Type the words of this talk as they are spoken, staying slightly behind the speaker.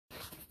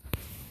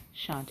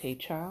Shantae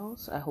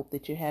Charles. I hope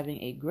that you're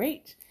having a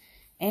great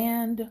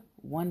and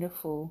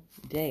wonderful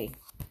day.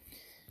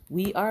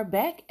 We are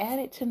back at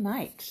it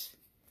tonight.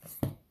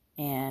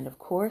 And of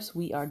course,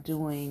 we are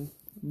doing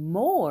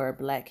more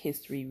Black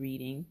History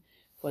reading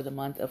for the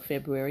month of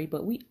February,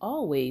 but we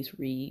always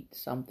read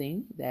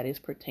something that is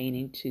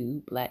pertaining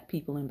to Black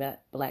people and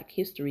Black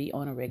history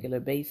on a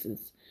regular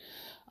basis.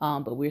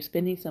 But we're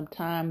spending some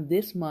time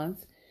this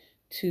month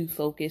to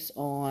focus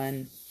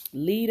on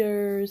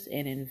leaders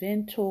and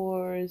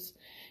inventors.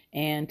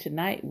 And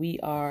tonight we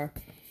are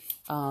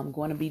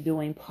going to be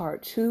doing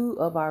part 2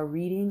 of our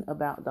reading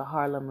about the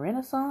Harlem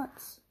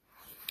Renaissance.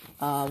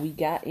 We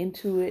got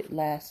into it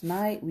last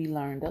night. We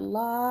learned a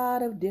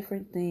lot of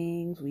different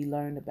things. We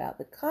learned about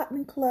the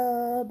Cotton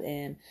Club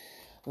and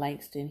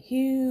Langston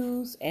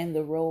Hughes and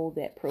the role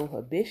that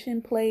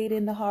Prohibition played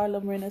in the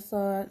Harlem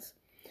Renaissance.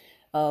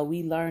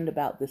 We learned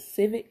about the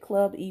Civic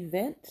Club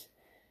event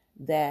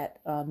that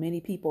many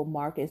people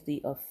mark as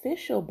the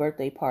official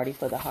birthday party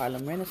for the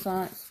Harlem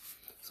Renaissance.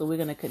 So we're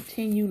going to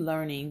continue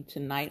learning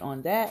tonight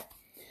on that.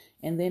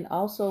 And then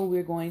also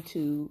we're going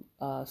to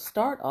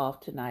start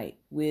off tonight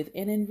with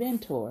an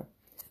inventor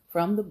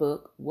from the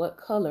book, What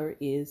Color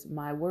is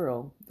My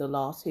World? The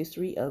Lost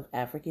History of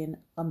African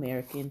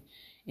American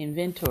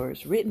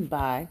Inventors, written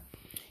by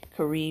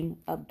Kareem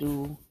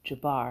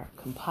Abdul-Jabbar,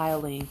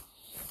 compiling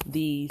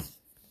this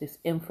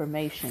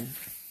information.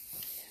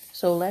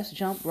 So let's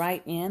jump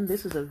right in.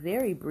 This is a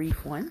very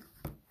brief one,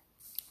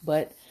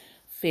 but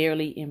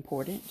fairly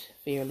important.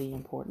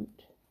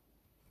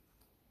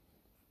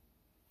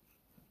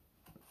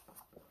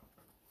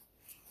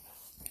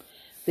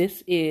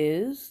 This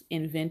is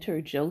inventor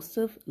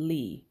Joseph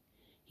Lee.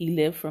 He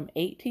lived from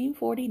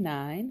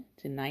 1849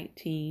 to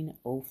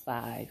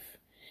 1905,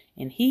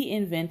 and he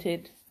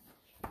invented,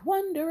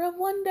 wonder of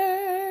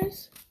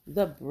wonders,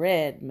 the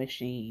bread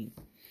machine.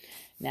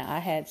 Now, I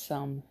had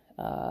some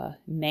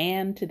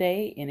naan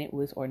today, and it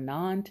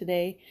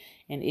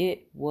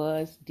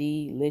was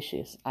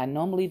delicious. I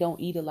normally don't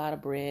eat a lot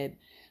of bread,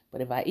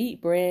 but if I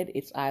eat bread,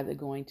 it's either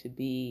going to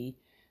be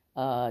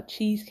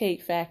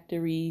Cheesecake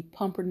Factory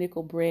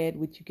pumpernickel bread,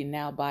 which you can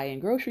now buy in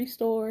grocery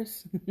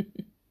stores,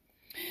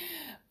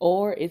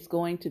 or it's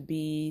going to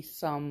be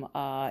some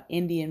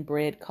Indian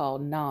bread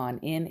called naan,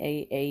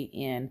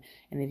 N-A-A-N.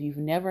 And if you've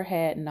never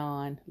had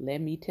naan,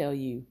 let me tell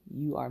you,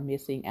 you are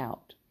missing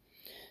out.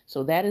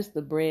 So that is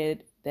the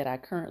bread that I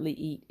currently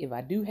eat if I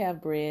do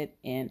have bread,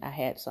 and I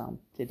had some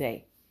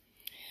today.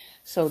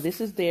 So this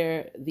is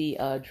the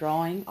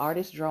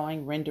artist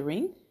drawing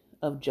rendering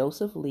of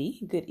Joseph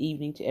Lee. Good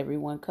evening to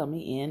everyone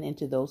coming in and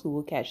to those who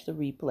will catch the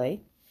replay.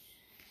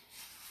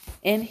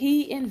 And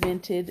he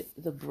invented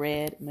the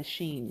bread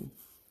machine.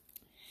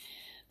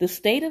 The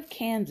state of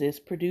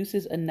Kansas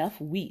produces enough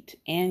wheat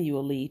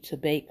annually to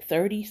bake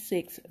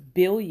 36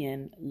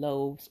 billion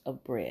loaves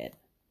of bread.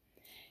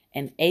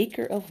 An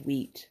acre of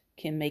wheat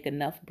can make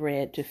enough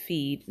bread to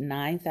feed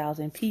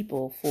 9,000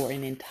 people for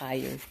an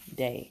entire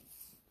day.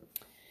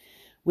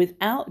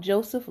 Without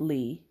Joseph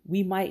Lee,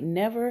 we might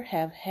never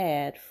have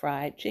had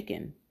fried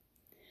chicken.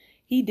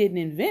 He didn't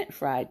invent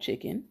fried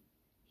chicken.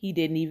 He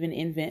didn't even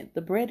invent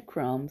the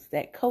breadcrumbs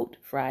that coat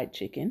fried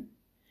chicken.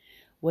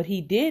 What he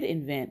did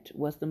invent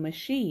was the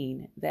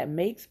machine that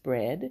makes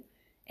bread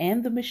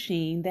and the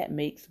machine that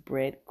makes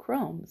bread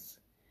crumbs.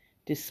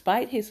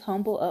 Despite his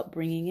humble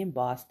upbringing in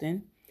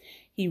Boston,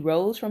 he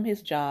rose from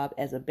his job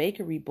as a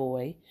bakery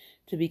boy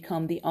to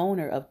become the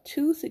owner of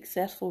 2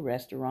 successful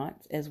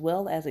restaurants, as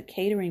well as a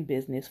catering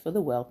business for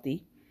the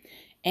wealthy,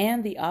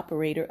 and the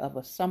operator of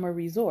a summer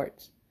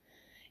resort.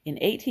 In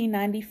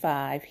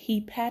 1895,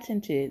 he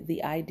patented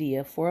the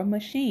idea for a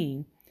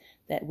machine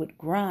that would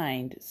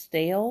grind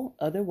stale,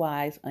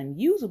 otherwise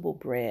unusable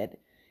bread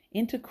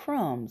into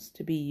crumbs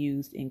to be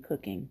used in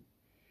cooking.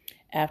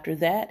 After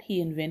that, he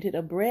invented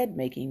a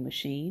bread-making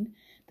machine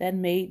that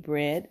made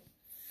bread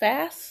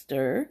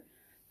faster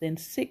than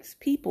 6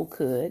 people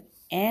could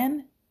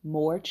and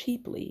more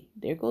cheaply.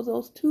 There goes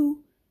those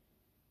 2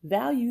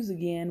 values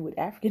again with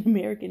African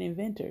American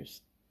inventors.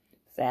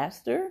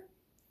 Faster,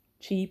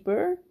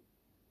 cheaper,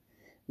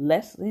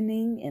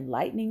 lessening and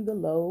lightening the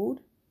load.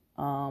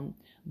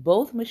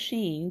 Both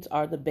machines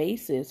are the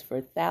basis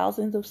for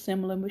thousands of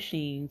similar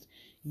machines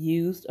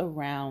used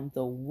around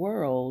the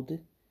world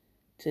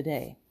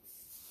today.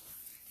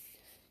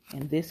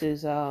 And this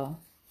is a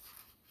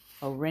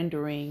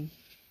rendering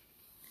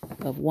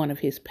of one of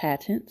his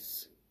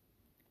patents.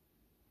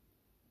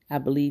 I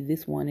believe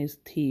this one is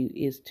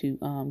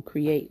to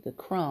create the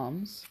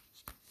crumbs.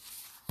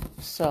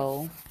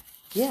 So,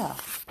 yeah.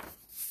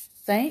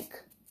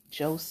 Thank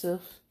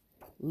Joseph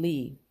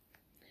Lee.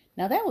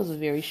 Now that was a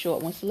very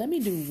short one, so let me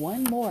do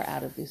one more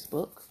out of this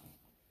book.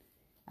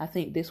 I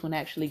think this one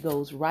actually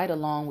goes right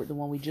along with the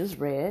one we just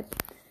read.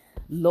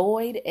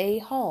 Lloyd A.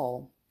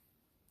 Hall.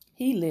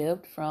 He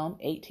lived from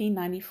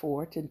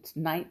 1894 to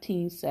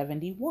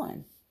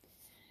 1971.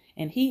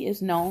 And he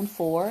is known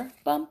for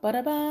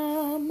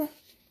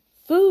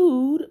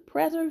food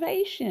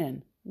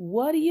preservation.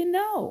 What do you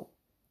know?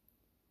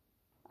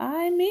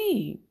 I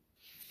mean,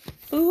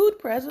 Food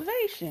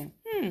preservation.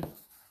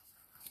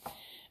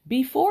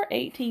 Before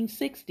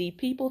 1860,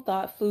 people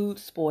thought food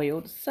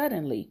spoiled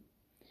suddenly,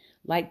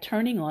 like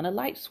turning on a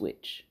light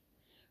switch.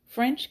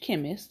 French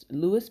chemist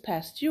Louis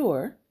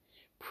Pasteur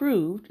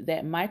proved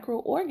that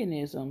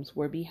microorganisms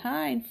were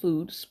behind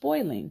food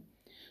spoiling,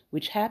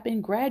 which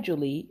happened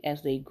gradually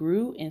as they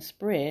grew and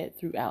spread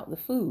throughout the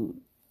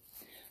food.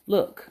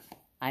 Look,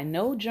 I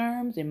know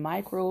germs and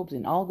microbes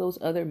and all those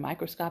other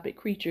microscopic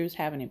creatures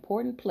have an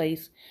important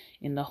place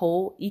in the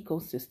whole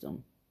ecosystem.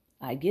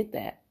 I get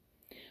that.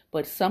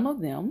 But some of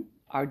them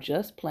are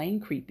just plain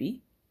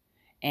creepy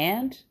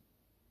and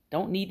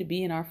don't need to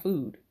be in our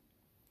food.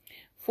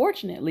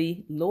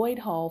 Fortunately, Lloyd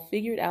Hall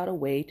figured out a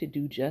way to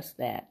do just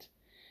that.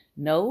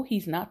 No,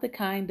 he's not the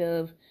kind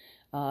of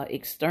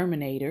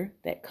exterminator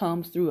that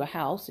comes through a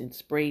house and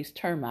sprays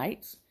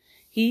termites.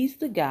 He's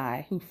the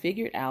guy who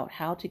figured out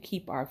how to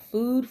keep our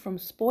food from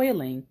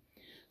spoiling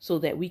so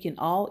that we can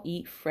all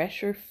eat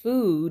fresher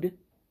food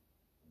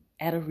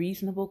at a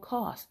reasonable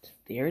cost.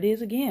 There it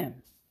is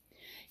again.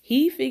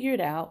 He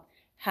figured out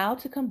how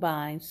to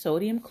combine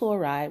sodium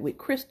chloride with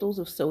crystals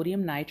of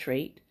sodium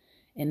nitrate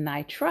and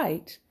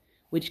nitrite,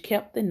 which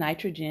kept the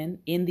nitrogen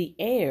in the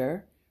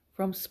air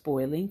from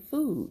spoiling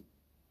food.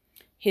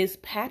 His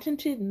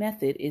patented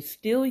method is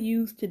still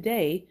used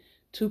today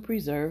to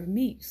preserve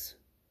meats.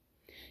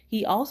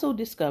 He also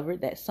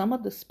discovered that some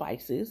of the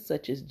spices,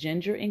 such as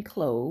ginger and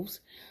cloves,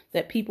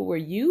 that people were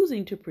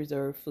using to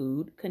preserve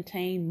food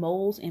contained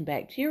molds and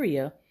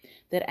bacteria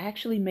that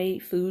actually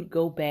made food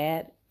go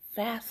bad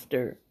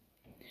faster.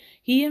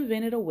 He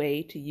invented a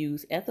way to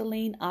use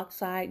ethylene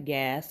oxide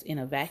gas in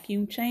a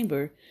vacuum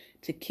chamber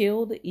to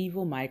kill the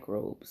evil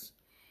microbes.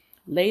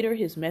 Later,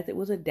 his method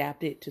was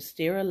adapted to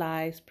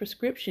sterilize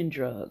prescription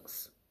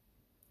drugs,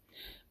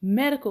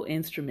 medical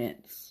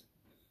instruments,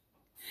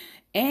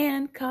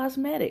 and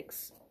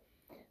cosmetics.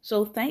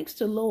 So thanks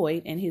to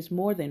Lloyd and his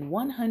more than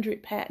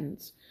 100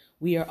 patents,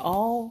 we are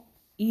all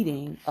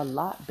eating a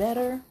lot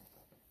better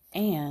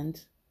and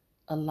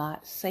a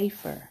lot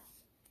safer.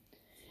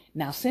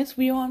 Now, since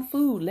we're on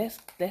food,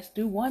 let's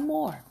do one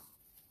more.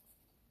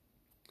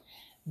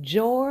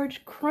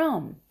 George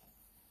Crumb.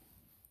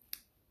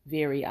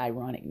 Very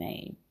ironic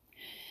name.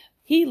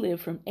 He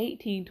lived from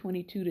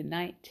 1822 to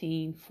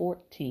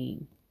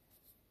 1914.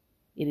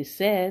 It is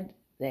said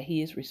that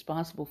he is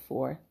responsible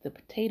for the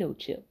potato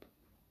chip.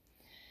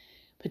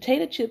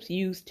 Potato chips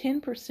use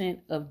 10%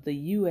 of the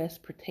U.S.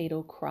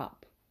 potato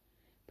crop.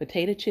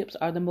 Potato chips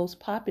are the most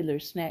popular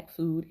snack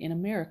food in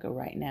America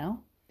right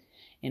now.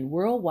 And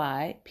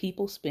worldwide,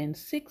 people spend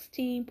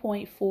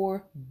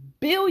 $16.4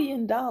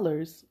 billion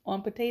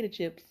on potato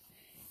chips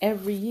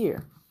every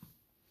year.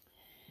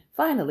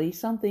 Finally,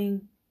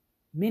 something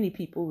many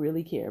people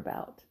really care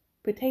about: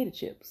 potato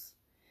chips.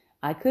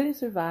 I couldn't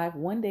survive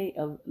one day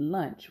of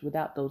lunch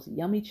without those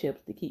yummy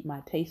chips to keep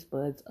my taste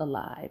buds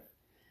alive.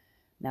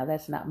 Now,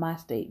 that's not my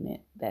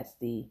statement. That's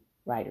the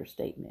writer's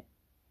statement.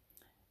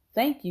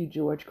 Thank you,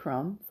 George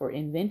Crumb, for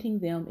inventing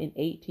them in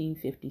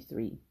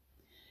 1853.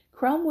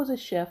 Crumb was a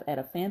chef at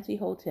a fancy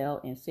hotel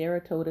in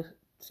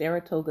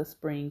Saratoga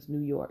Springs,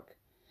 New York.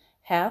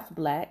 Half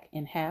black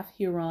and half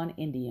Huron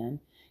Indian,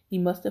 he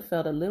must have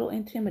felt a little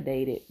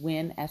intimidated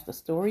when, as the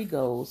story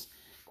goes,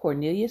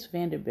 Cornelius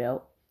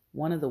Vanderbilt,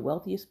 one of the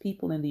wealthiest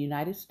people in the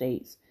United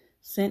States,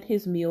 sent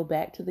his meal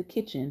back to the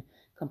kitchen,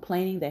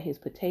 complaining that his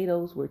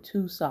potatoes were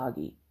too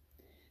soggy.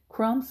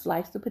 Crumb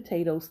sliced the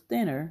potatoes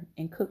thinner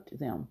and cooked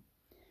them,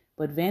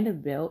 but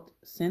Vanderbilt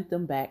sent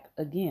them back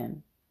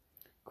again.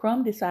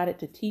 Crumb decided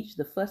to teach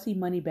the fussy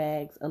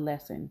moneybags a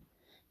lesson.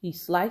 He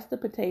sliced the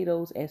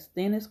potatoes as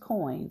thin as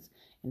coins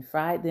and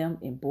fried them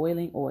in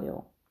boiling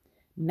oil.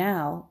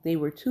 Now they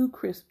were too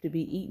crisp to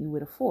be eaten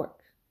with a fork,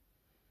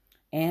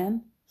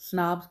 and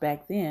snobs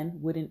back then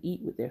wouldn't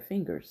eat with their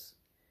fingers.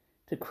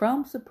 To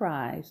Crumb's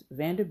surprise,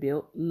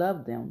 Vanderbilt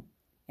loved them,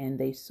 and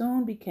they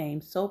soon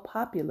became so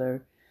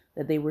popular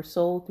that they were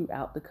sold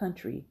throughout the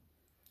country.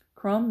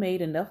 Crumb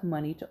made enough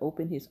money to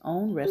open his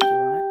own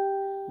restaurant,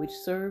 which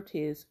served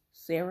his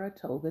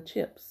Saratoga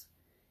chips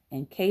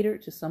and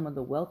catered to some of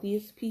the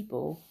wealthiest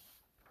people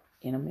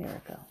in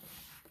America.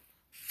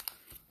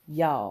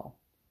 Y'all,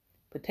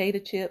 potato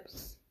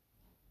chips,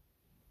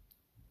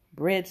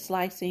 bread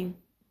slicing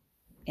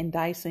and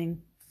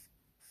dicing,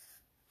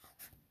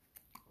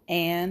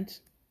 and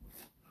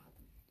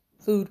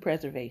food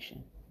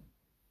preservation.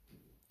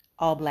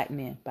 All black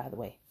men, by the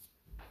way.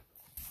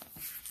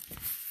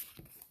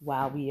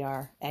 While we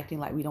are acting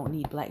like we don't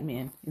need black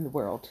men in the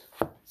world,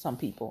 some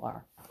people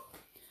are.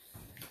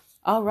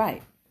 All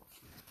right,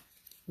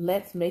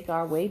 let's make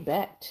our way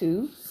back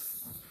to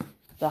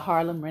the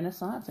Harlem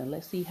Renaissance, and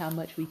let's see how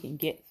much we can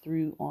get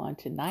through on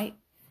tonight.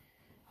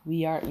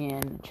 We are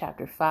in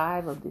chapter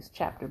 5 of this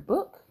chapter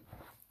book,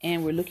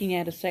 and we're looking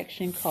at a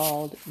section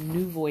called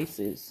New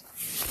Voices.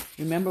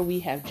 Remember,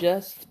 we have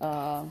just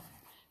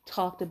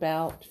talked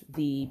about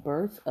the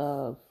birth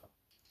of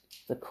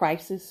the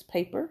Crisis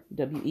paper,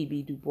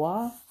 W.E.B. Du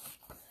Bois,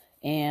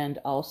 and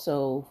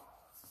also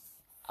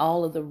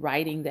all of the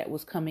writing that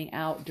was coming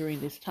out during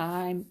this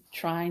time,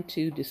 trying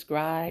to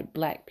describe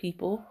Black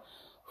people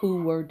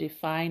who were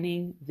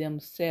defining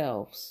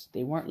themselves.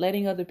 They weren't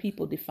letting other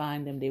people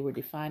define them, they were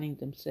defining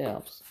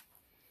themselves.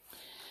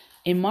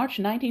 In March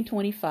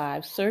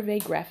 1925, Survey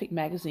Graphic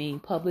Magazine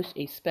published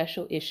a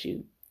special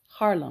issue,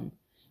 Harlem,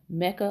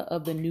 Mecca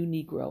of the New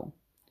Negro.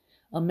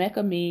 A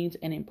Mecca means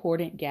an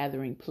important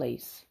gathering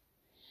place.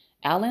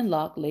 Alan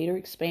Locke later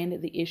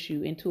expanded the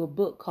issue into a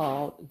book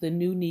called The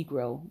New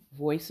Negro,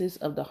 Voices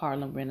of the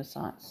Harlem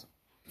Renaissance.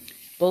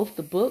 Both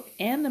the book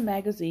and the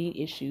magazine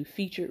issue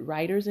featured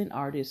writers and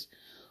artists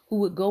who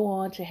would go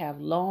on to have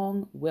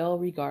long,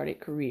 well-regarded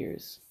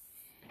careers.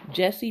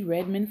 Jesse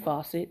Redmond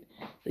Fawcett,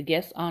 the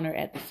guest honor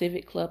at the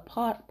Civic Club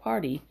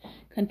party,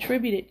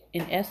 contributed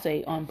an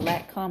essay on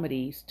Black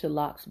comedies to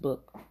Locke's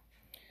book.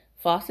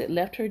 Fawcett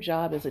left her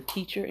job as a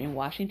teacher in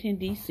Washington,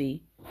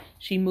 D.C.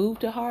 She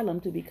moved to Harlem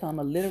to become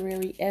a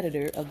literary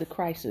editor of the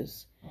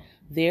Crisis.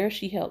 There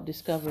she helped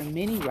discover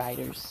many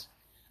writers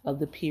of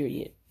the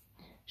period.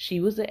 She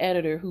was the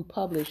editor who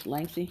published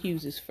Langston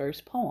Hughes's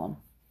first poem.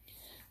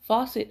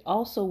 Fawcett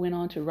also went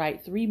on to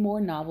write 3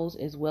 more novels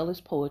as well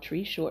as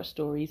poetry, short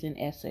stories, and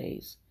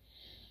essays.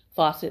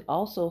 Fawcett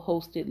also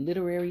hosted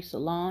literary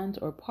salons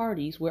or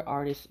parties where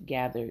artists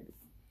gathered.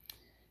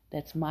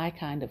 That's my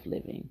kind of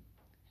living.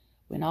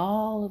 When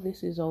all of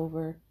this is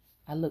over,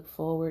 I look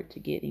forward to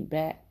getting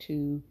back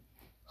to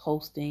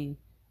hosting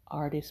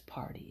artist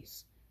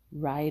parties,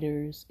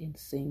 writers and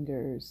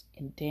singers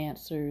and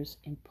dancers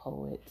and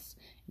poets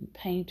and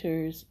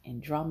painters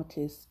and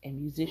dramatists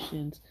and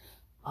musicians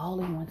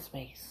all in one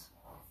space.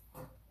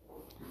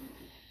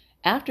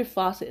 After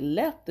Fawcett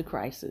left the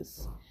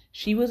Crisis,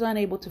 she was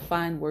unable to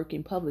find work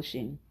in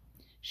publishing.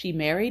 She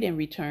married and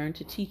returned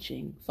to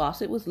teaching.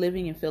 Fawcett was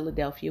living in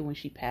Philadelphia when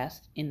she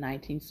passed in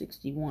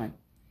 1961.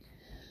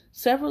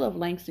 Several of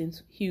Langston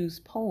Hughes'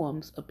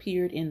 poems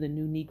appeared in The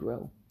New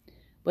Negro,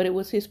 but it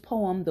was his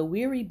poem The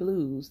Weary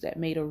Blues that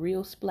made a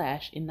real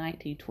splash in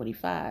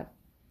 1925.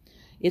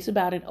 It's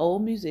about an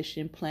old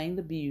musician playing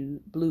the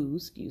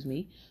blues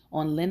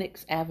on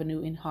Lenox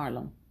Avenue in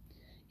Harlem.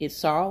 Its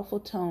sorrowful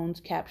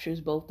tones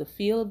captures both the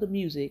feel of the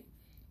music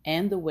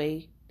and the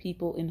way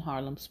people in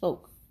Harlem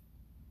spoke.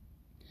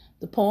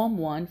 The poem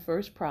won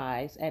first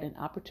prize at an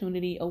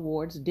Opportunity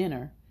Awards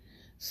dinner.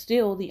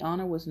 Still, the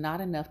honor was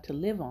not enough to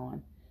live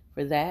on.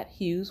 For that,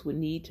 Hughes would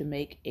need to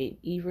make an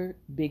even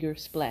bigger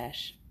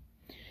splash.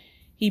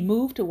 He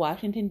moved to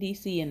Washington,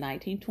 D.C. in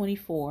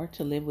 1924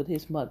 to live with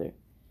his mother.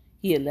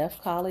 He had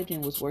left college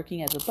and was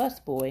working as a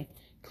busboy,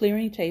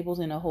 clearing tables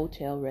in a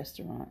hotel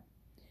restaurant.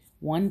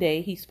 One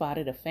day he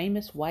spotted a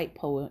famous white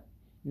poet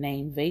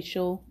named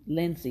Vachel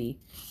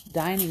Lindsay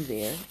dining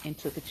there and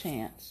took a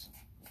chance.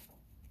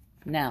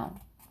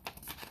 Now,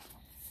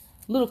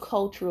 little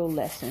cultural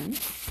lesson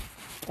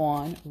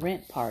on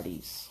rent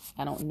parties.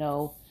 I don't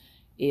know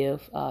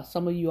if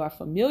some of you are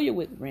familiar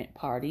with rent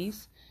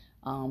parties,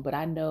 but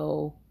I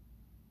know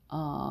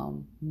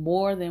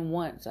more than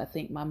once, I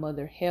think my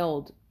mother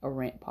held a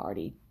rent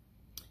party.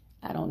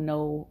 I don't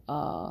know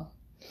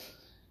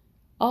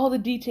all the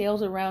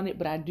details around it,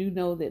 but I do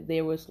know that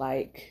there was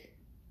like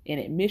an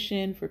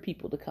admission for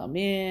people to come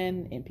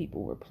in, and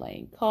people were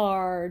playing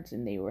cards,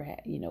 and they were,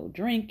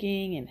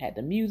 drinking and had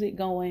the music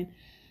going.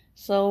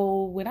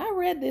 So when I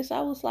read this,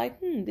 I was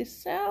like, this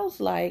sounds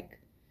like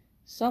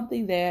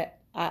something that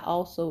I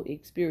also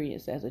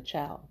experienced as a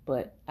child,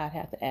 but I'd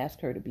have to ask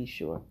her to be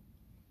sure.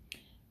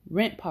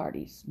 Rent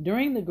parties.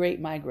 During the Great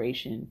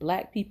Migration,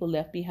 Black people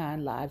left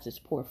behind lives as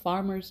poor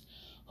farmers,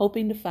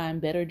 hoping to find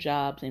better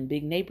jobs in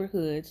big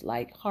neighborhoods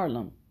like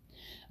Harlem.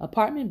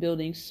 Apartment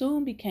buildings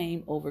soon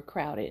became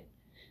overcrowded.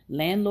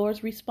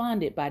 Landlords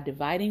responded by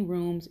dividing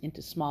rooms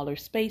into smaller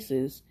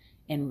spaces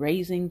and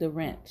raising the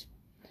rent.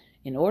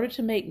 In order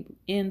to make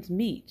ends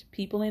meet,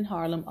 people in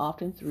Harlem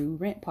often threw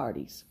rent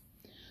parties.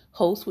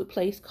 Hosts would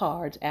place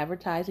cards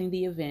advertising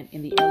the event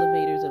in the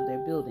elevators of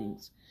their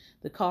buildings.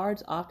 The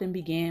cards often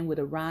began with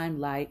a rhyme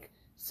like,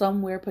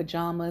 "Some wear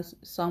pajamas,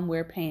 some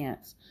wear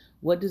pants.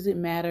 What does it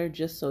matter,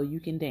 just so you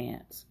can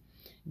dance?"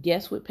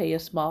 Guests would pay a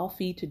small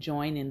fee to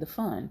join in the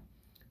fun.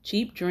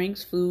 Cheap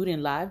drinks, food,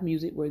 and live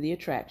music were the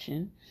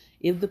attraction.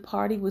 If the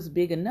party was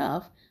big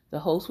enough, the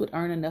host would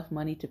earn enough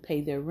money to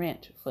pay their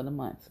rent for the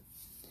month.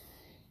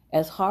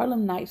 As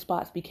Harlem night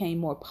spots became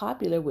more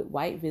popular with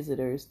white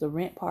visitors, the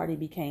rent party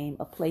became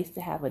a place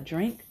to have a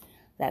drink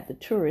that the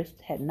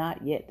tourists had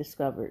not yet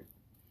discovered.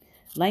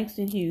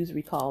 Langston Hughes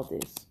recalled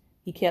this.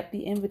 He kept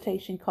the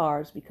invitation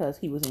cards because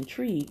he was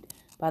intrigued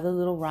by the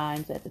little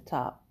rhymes at the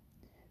top.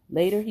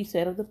 Later he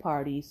said of the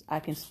parties, "I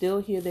can still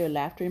hear their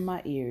laughter in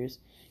my ears,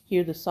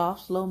 hear the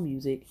soft, slow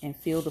music, and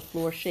feel the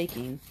floor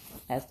shaking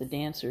as the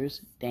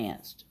dancers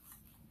danced."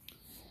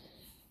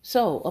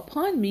 So,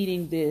 upon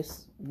meeting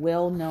this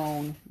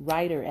well-known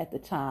writer at the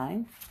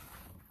time,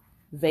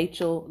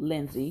 Vachel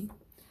Lindsay,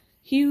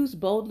 Hughes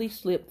boldly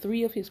slipped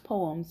 3 of his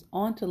poems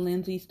onto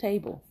Lindsay's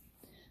table.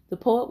 The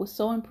poet was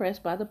so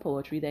impressed by the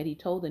poetry that he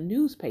told the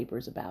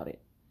newspapers about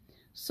it.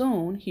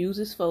 Soon,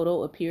 Hughes's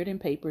photo appeared in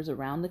papers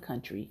around the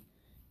country.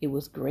 It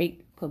was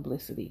great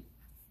publicity.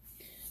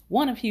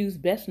 One of Hughes'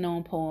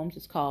 best-known poems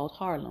is called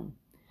Harlem.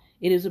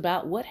 It is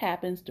about what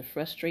happens to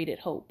frustrated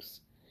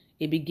hopes.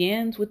 It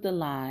begins with the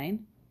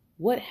line,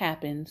 "What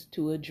happens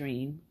to a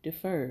dream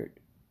deferred?"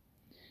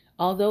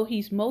 Although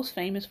he's most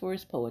famous for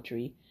his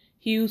poetry,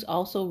 Hughes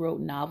also wrote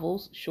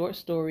novels, short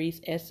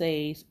stories,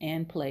 essays,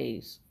 and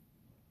plays.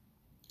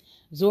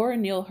 Zora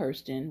Neale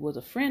Hurston was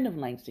a friend of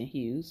Langston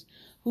Hughes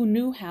who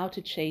knew how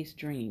to chase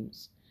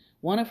dreams.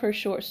 One of her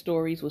short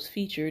stories was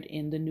featured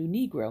in The New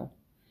Negro.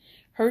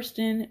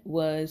 Hurston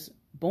was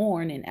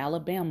born in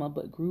Alabama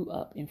but grew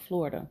up in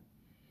Florida.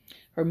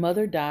 Her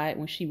mother died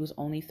when she was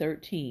only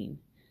 13.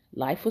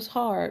 Life was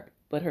hard,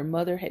 but her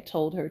mother had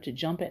told her to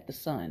jump at the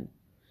sun.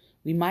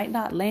 "We might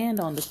not land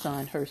on the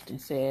sun," Hurston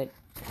said,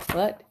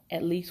 "but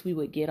at least we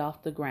would get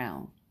off the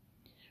ground."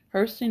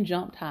 Hurston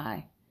jumped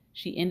high.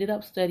 She ended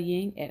up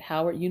studying at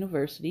Howard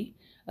University,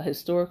 a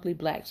historically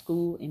black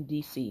school in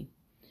D.C.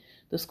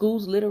 The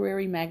school's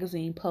literary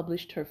magazine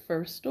published her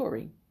first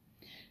story.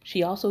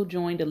 She also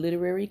joined a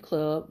literary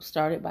club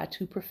started by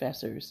two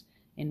professors,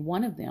 and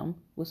one of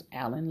them was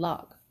Alan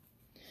Locke.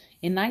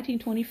 In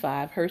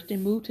 1925,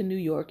 Hurston moved to New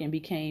York and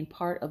became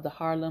part of the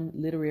Harlem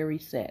literary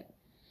set.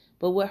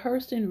 But what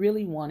Hurston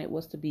really wanted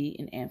was to be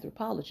an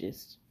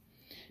anthropologist.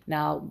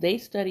 Now, they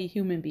study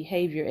human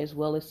behavior as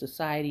well as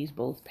societies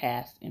both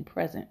past and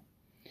present.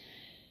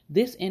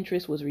 This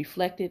interest was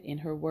reflected in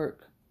her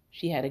work.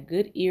 She had a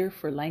good ear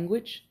for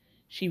language.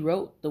 She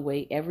wrote the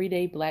way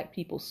everyday black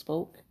people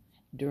spoke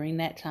during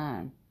that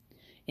time.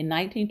 In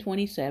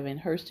 1927,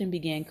 Hurston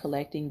began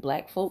collecting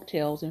black folk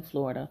tales in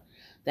Florida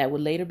that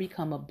would later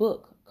become a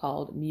book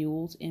called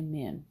Mules and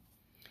Men.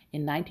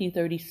 In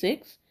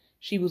 1936,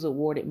 she was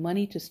awarded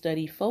money to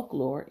study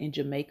folklore in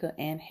Jamaica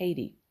and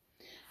Haiti.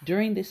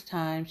 During this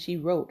time, she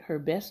wrote her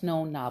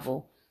best-known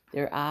novel,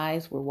 Their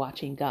Eyes Were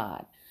Watching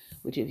God,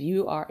 which if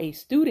you are a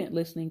student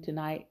listening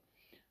tonight,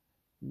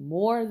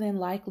 more than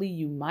likely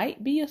you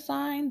might be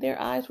assigned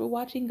Their Eyes Were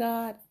Watching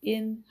God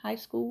in high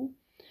school.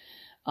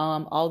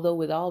 Although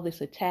with all this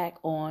attack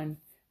on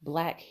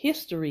Black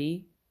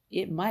history,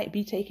 it might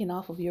be taken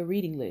off of your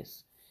reading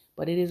list,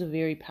 but it is a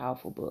very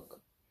powerful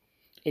book.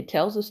 It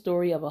tells the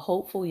story of a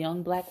hopeful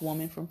young black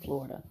woman from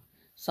Florida.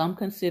 Some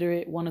consider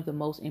it one of the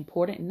most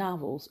important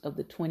novels of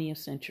the 20th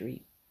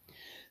century.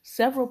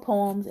 Several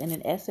poems and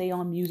an essay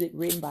on music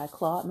written by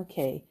Claude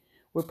McKay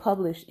were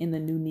published in The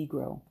New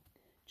Negro.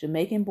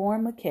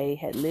 Jamaican-born McKay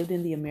had lived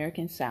in the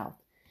American South.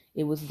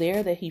 It was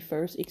there that he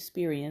first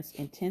experienced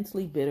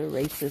intensely bitter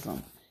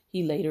racism,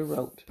 he later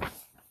wrote.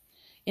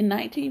 In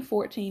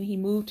 1914, he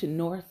moved to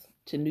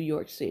New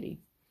York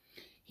City.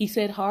 He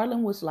said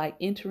Harlem was like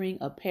entering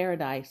a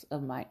paradise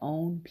of my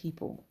own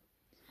people.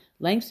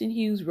 Langston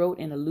Hughes wrote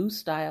in a loose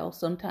style,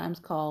 sometimes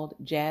called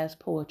jazz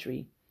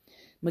poetry.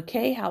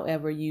 McKay,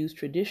 however, used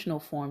traditional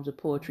forms of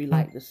poetry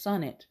like the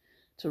sonnet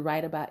to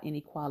write about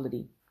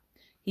inequality.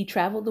 He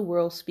traveled the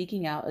world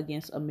speaking out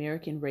against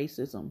American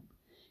racism.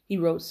 He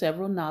wrote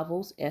several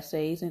novels,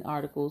 essays, and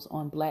articles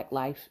on Black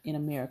life in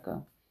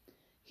America.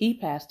 He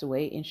passed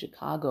away in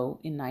Chicago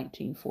in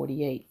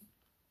 1948.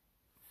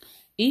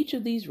 Each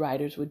of these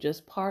writers were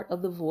just part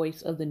of the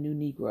voice of the New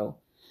Negro.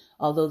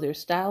 Although their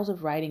styles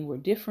of writing were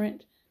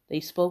different, they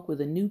spoke with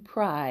a new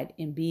pride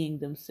in being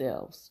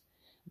themselves.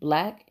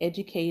 Black,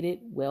 educated,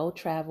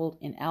 well-traveled,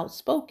 and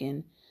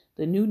outspoken,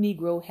 the New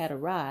Negro had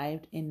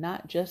arrived, and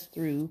not just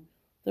through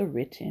the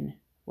written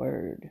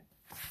word.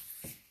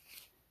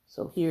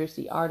 So here's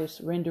the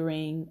artist's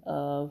rendering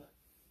of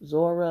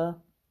Zora,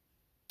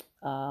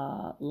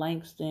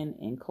 Langston,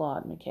 and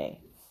Claude McKay.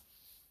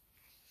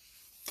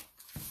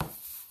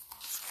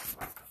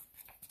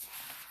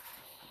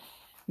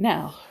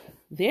 Now,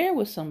 there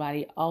was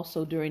somebody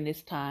also during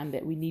this time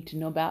that we need to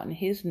know about, and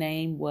his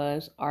name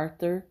was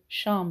Arthur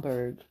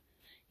Schomburg.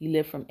 He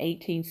lived from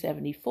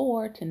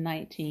 1874 to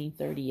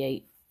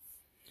 1938.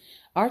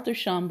 Arthur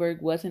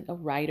Schomburg wasn't a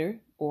writer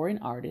or an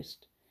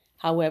artist.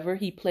 However,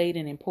 he played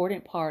an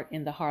important part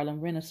in the Harlem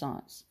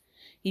Renaissance.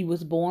 He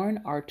was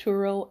born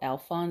Arturo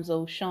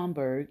Alfonso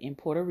Schomburg in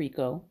Puerto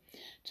Rico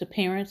to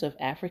parents of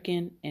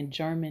African and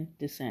German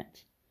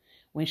descent.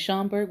 When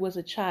Schomburg was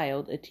a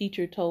child, a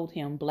teacher told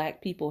him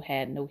black people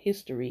had no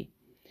history.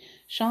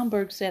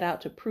 Schomburg set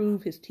out to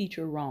prove his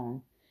teacher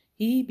wrong.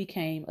 He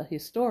became a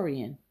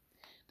historian.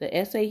 The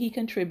essay he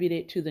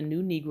contributed to The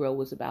New Negro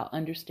was about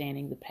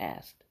understanding the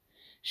past.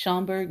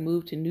 Schomburg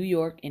moved to New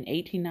York in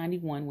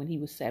 1891 when he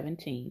was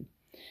 17.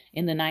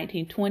 In the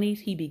 1920s,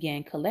 he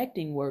began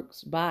collecting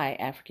works by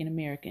African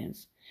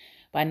Americans.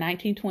 By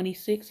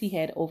 1926, he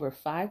had over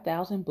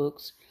 5,000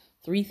 books,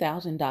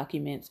 3,000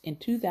 documents, and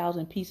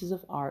 2,000 pieces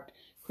of art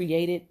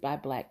created by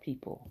black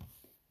people.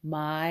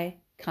 My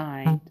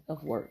kind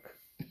of work.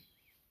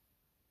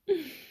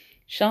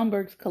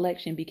 Schomburg's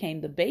collection became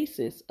the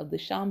basis of the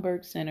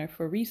Schomburg Center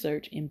for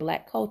Research in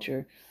Black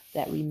Culture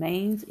that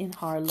remains in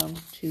Harlem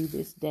to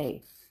this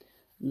day.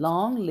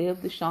 Long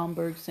live the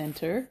Schomburg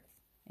Center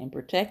and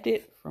protect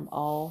it from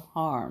all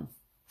harm.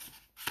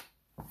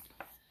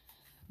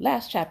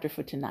 Last chapter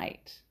for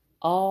tonight,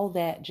 All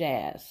That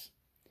Jazz.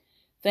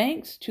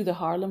 Thanks to the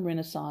Harlem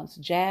Renaissance,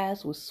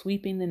 jazz was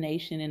sweeping the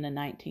nation in the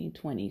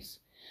 1920s.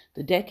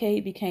 The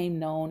decade became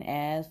known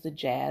as the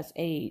Jazz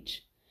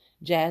Age.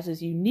 Jazz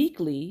is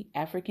uniquely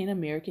African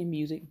American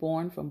music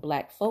born from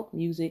black folk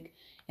music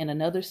and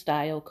another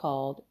style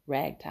called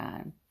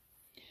ragtime.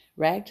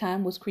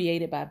 Ragtime was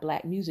created by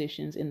black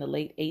musicians in the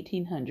late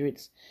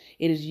 1800s.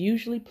 It is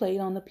usually played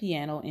on the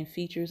piano and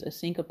features a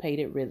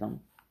syncopated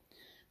rhythm.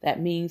 That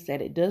means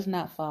that it does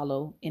not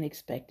follow an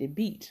expected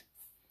beat.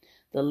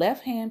 The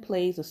left hand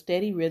plays a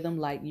steady rhythm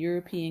like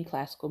European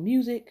classical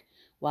music,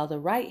 while the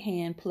right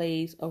hand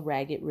plays a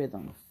ragged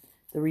rhythm.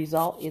 The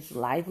result is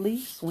lively,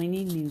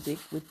 swinging music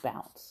with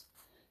bounce.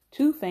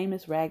 Two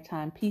famous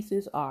ragtime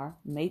pieces are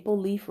Maple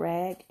Leaf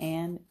Rag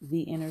and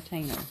The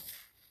Entertainer.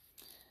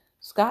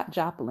 Scott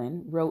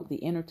Joplin wrote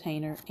The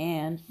Entertainer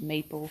and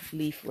Maple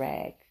Leaf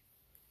Rag.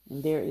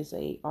 And there is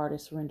an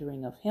artist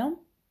rendering of him.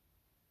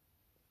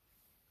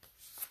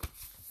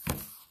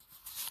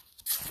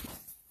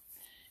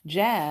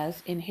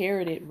 Jazz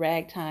inherited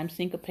ragtime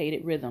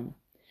syncopated rhythm,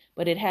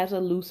 but it has a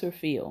looser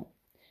feel.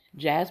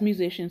 Jazz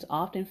musicians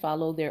often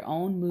follow their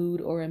own mood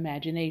or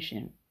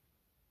imagination.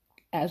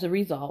 As a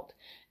result,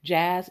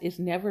 jazz is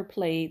never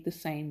played the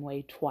same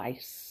way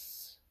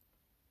twice.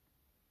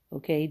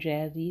 Okay,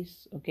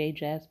 jazzies? Okay,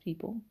 jazz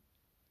people?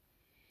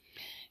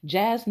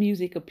 Jazz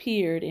music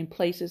appeared in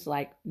places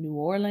like New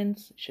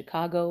Orleans,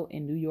 Chicago,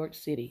 and New York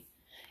City.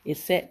 It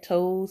set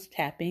toes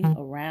tapping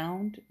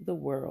around the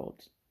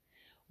world.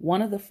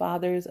 One of the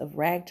fathers of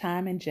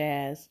ragtime and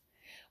jazz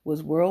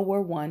was World War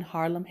I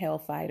Harlem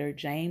Hellfighter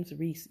James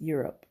Reese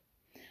Europe.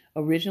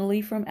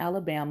 Originally from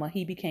Alabama,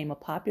 he became a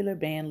popular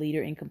band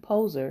leader and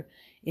composer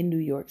in New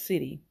York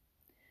City.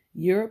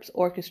 Europe's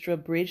orchestra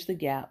bridged the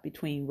gap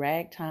between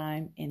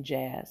ragtime and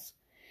jazz.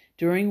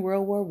 During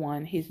World War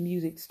I, his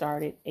music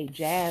started a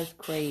jazz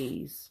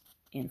craze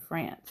in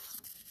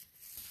France.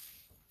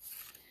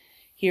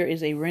 Here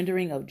is a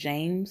rendering of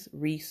James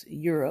Reese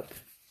Europe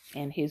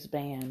and his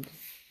band.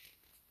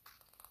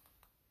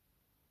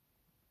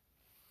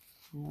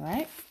 All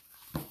right.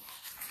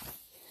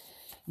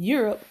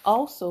 Europe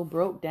also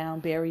broke down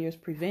barriers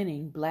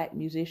preventing black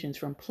musicians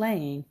from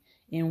playing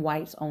in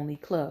whites-only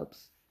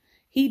clubs.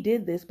 He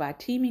did this by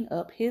teaming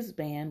up his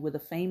band with a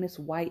famous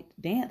white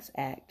dance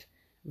act,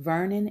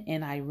 Vernon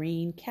and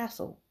Irene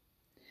Castle.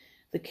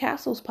 The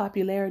Castle's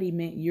popularity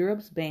meant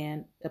Europe's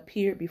band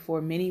appeared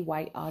before many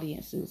white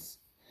audiences.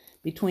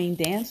 Between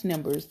dance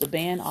numbers, the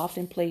band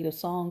often played a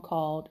song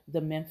called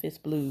the Memphis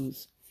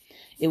Blues.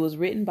 It was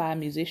written by a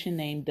musician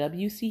named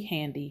W.C.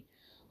 Handy,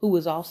 who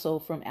was also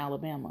from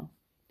Alabama.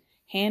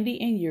 Handy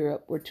and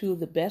Europe were two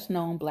of the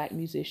best-known black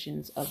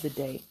musicians of the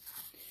day.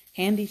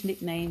 Handy's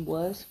nickname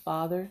was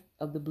Father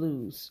of the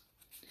Blues.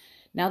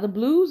 Now, the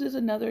blues is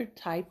another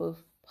type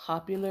of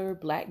popular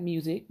black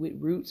music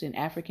with roots in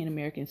African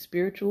American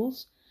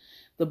spirituals.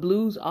 The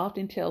blues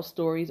often tell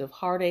stories of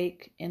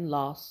heartache and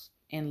loss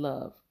and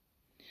love.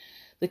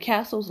 The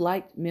Castles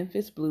liked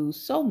Memphis blues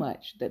so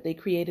much that they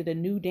created a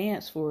new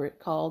dance for it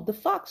called the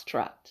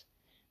foxtrot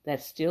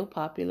that's still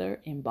popular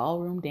in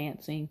ballroom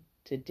dancing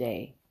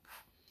today.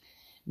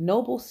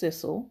 Noble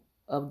Sissel,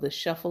 of the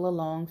Shuffle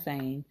Along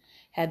fame,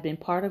 had been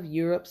part of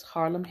Europe's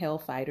Harlem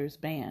Hellfighters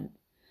band.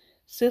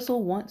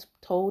 Sissel once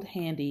told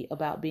Handy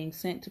about being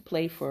sent to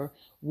play for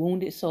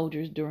wounded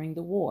soldiers during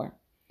the war.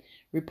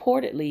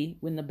 Reportedly,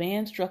 when the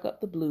band struck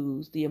up the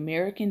blues, the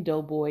American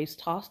doughboys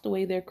tossed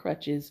away their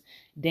crutches,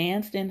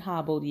 danced and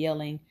hobbled,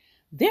 yelling,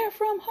 "They're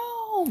from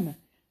home!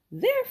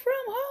 They're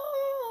from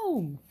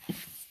home!"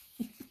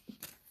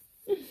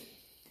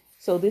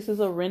 So this is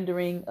a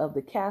rendering of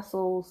the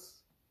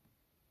Castles,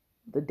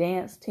 the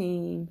dance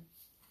team,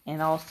 and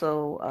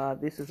also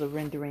this is a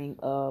rendering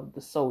of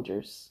the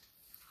soldiers.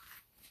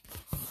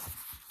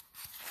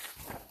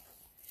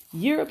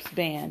 Europe's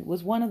band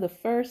was one of the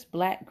first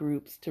black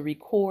groups to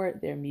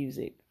record their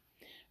music.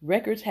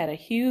 Records had a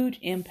huge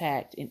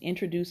impact in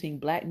introducing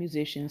black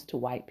musicians to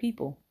white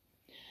people.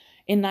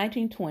 In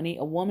 1920,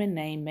 a woman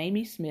named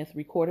Mamie Smith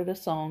recorded a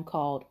song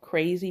called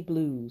Crazy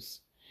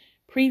Blues.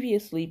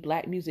 Previously,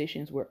 black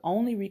musicians were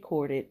only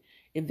recorded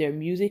if their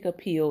music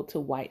appealed to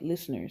white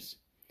listeners.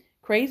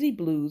 Crazy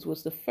Blues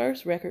was the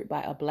first record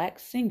by a black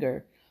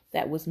singer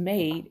that was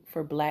made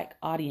for black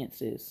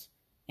audiences,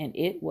 and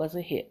it was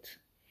a hit.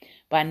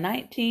 By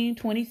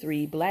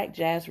 1923, black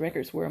jazz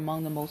records were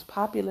among the most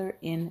popular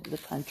in the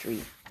country.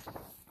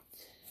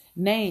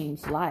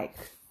 Names like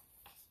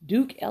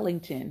Duke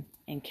Ellington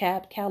and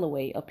Cab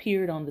Calloway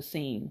appeared on the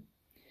scene.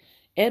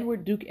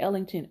 Edward Duke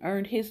Ellington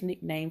earned his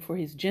nickname for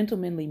his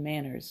gentlemanly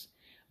manners.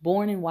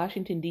 Born in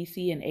Washington,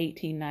 D.C. in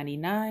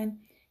 1899,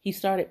 he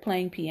started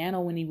playing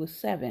piano when he was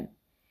 7.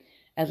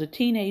 As a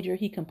teenager,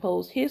 he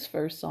composed his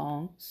first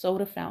song,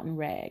 Soda Fountain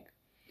Rag.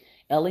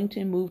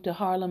 Ellington moved to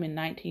Harlem in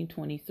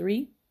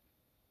 1923.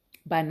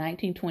 By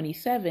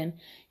 1927,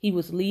 he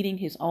was leading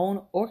his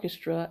own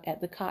orchestra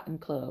at the Cotton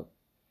Club.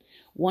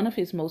 One of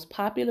his most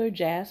popular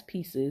jazz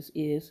pieces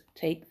is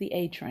Take the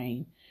A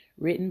Train,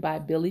 written by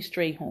Billy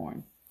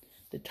Strayhorn.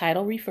 The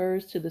title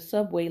refers to the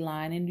subway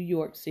line in New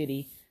York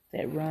City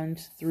that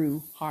runs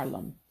through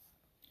Harlem.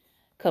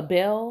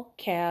 Cabell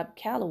Cab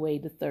Calloway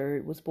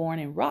III was born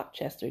in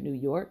Rochester, New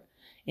York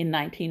in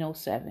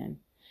 1907.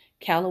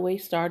 Calloway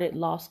started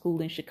law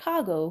school in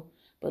Chicago,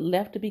 but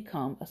left to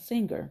become a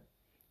singer.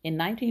 In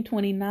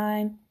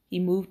 1929, he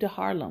moved to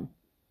Harlem.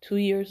 2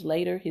 years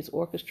later, his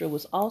orchestra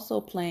was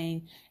also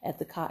playing at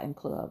the Cotton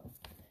Club.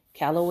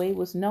 Calloway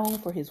was known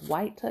for his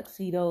white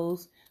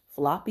tuxedos,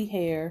 floppy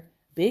hair,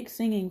 big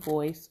singing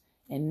voice,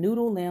 and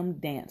noodle-limbed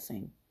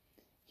dancing.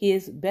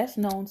 His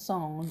best-known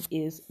song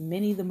is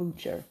Minnie the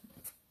Moocher.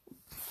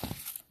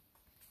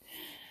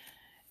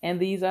 And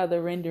these are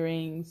the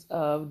renderings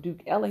of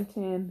Duke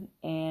Ellington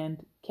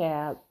and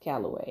Cab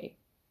Calloway.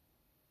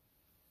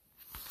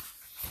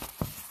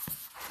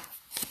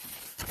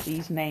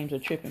 These names are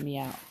tripping me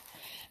out.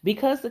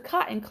 Because the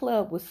Cotton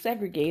Club was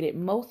segregated,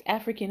 most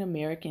African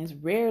Americans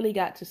rarely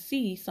got to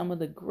see some of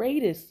the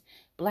greatest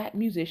black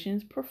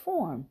musicians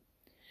perform.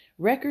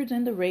 Records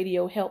and the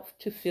radio helped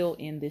to fill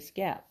in this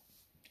gap,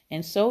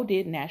 and so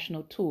did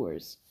national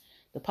tours.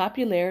 The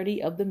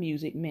popularity of the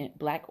music meant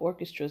black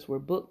orchestras were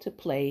booked to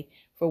play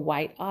for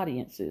white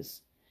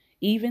audiences.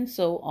 Even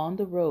so, on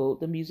the road,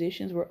 the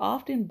musicians were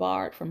often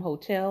barred from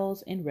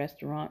hotels and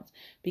restaurants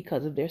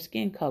because of their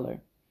skin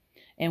color.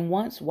 And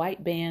once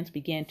white bands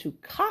began to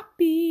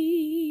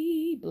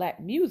copy black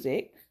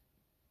music,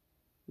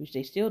 which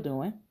they're still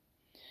doing,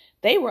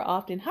 they were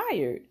often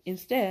hired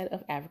instead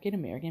of African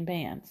American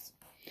bands.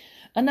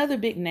 Another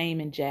big name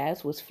in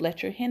jazz was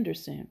Fletcher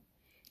Henderson.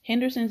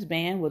 Henderson's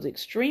band was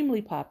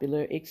extremely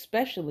popular,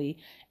 especially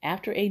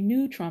after a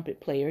new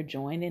trumpet player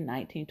joined in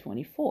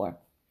 1924.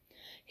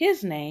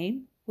 His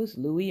name was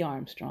Louis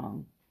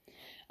Armstrong.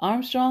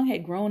 Armstrong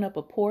had grown up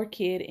a poor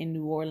kid in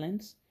New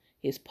Orleans.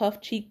 His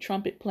puff-cheeked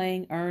trumpet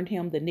playing earned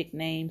him the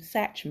nickname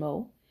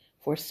Satchmo,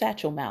 for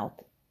satchel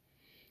mouth.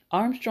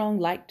 Armstrong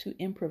liked to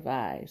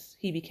improvise.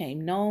 He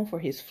became known for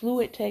his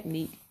fluid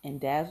technique and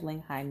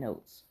dazzling high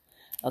notes.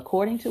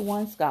 According to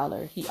one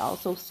scholar, he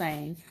also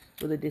sang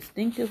with a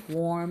distinctive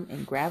warm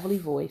and gravelly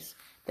voice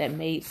that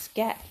made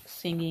scat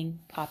singing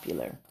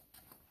popular.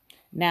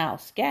 Now,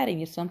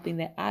 scatting is something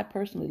that I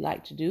personally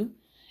like to do.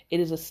 It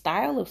is a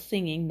style of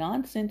singing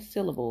nonsense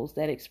syllables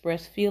that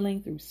express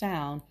feeling through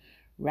sound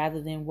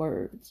rather than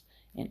words.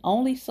 And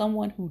only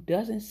someone who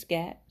doesn't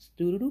scat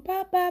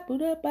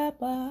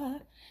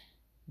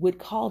would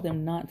call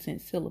them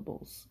nonsense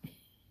syllables.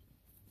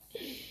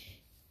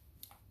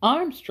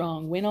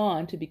 Armstrong went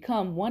on to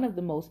become one of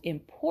the most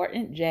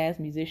important jazz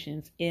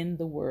musicians in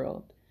the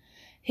world.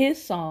 His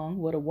song,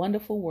 What a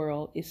Wonderful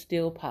World, is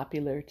still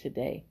popular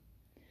today.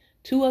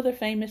 Two other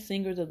famous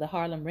singers of the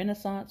Harlem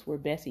Renaissance were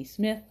Bessie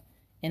Smith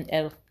and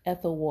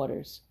Ethel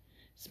Waters.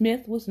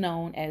 Smith was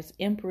known as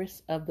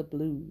Empress of the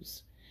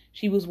Blues.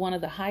 She was one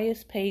of the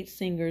highest paid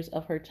singers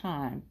of her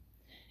time.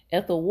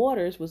 Ethel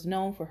Waters was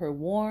known for her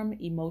warm,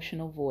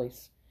 emotional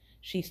voice.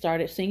 She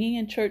started singing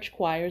in church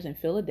choirs in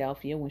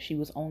Philadelphia when she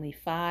was only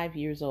 5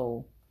 years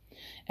old.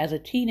 As a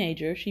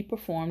teenager, she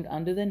performed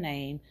under the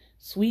name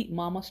Sweet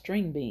Mama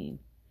Stringbean.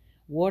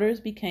 Waters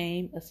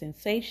became a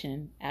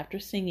sensation after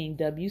singing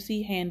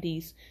W.C.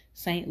 Handy's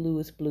St.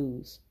 Louis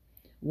Blues.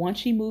 Once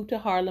she moved to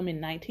Harlem in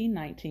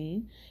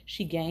 1919,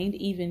 she gained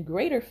even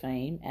greater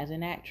fame as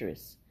an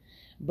actress.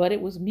 But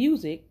it was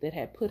music that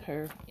had put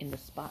her in the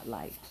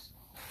spotlight.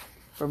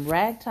 From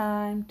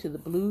ragtime to the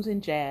blues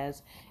and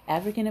jazz,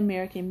 African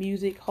American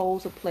music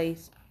holds a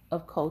place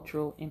of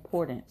cultural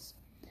importance.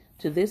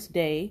 To this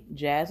day,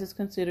 jazz is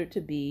considered to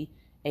be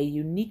a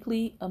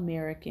uniquely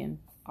American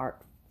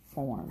art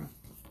form.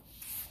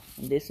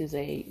 And this is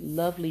a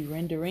lovely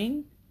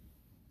rendering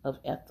of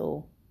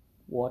Ethel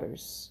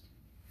Waters.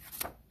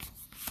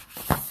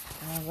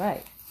 All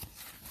right.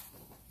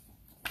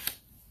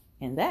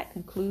 And that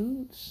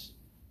concludes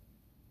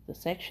the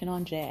section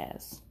on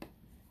jazz.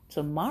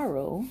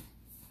 Tomorrow,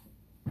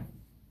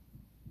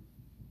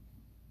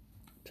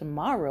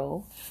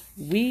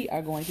 we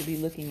are going to be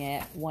looking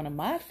at one of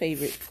my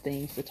favorite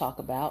things to talk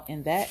about,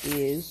 and that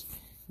is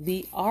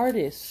the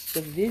artists,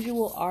 the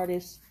visual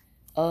artists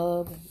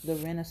of the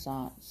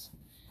Renaissance.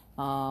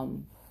 A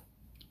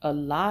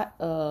lot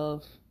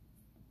of,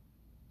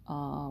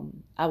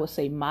 I would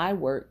say my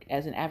work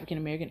as an African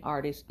American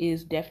artist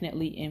is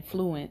definitely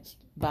influenced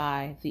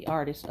by the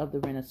artists of the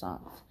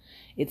Renaissance.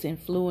 It's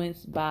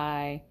influenced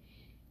by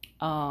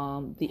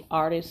the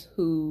artists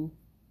who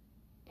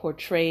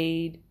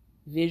portrayed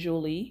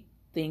visually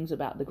things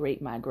about the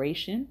Great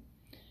Migration.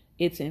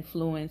 It's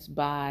influenced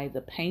by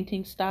the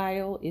painting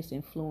style. It's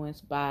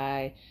influenced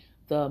by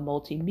the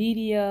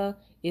multimedia.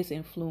 It's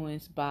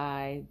influenced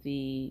by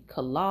the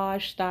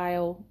collage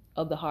style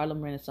of the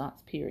Harlem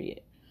Renaissance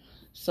period.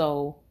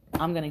 So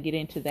I'm going to get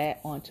into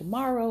that on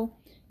tomorrow,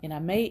 and I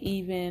may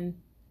even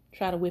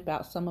try to whip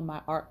out some of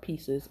my art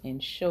pieces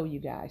and show you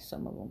guys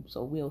some of them.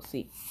 So we'll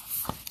see.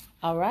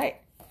 All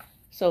right.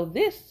 So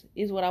this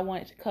is what I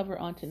wanted to cover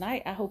on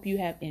tonight. I hope you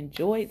have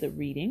enjoyed the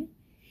reading.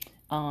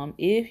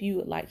 If you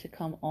would like to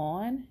come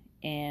on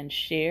and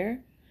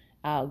share,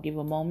 I'll give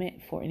a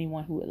moment for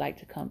anyone who would like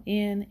to come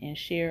in and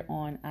share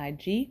on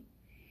IG.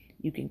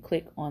 You can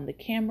click on the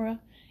camera.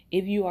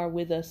 If you are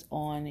with us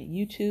on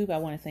YouTube, I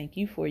want to thank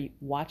you for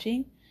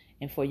watching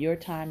and for your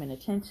time and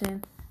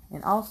attention.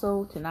 And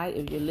also tonight,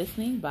 if you're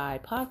listening by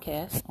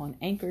podcast on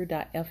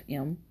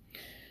anchor.fm,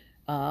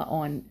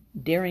 on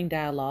Daring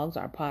Dialogues,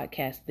 our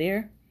podcast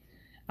there,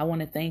 I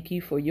want to thank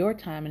you for your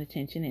time and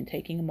attention and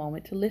taking a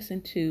moment to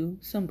listen to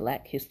some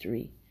Black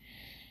history.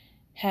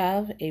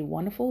 Have a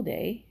wonderful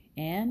day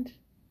and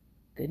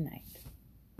good night.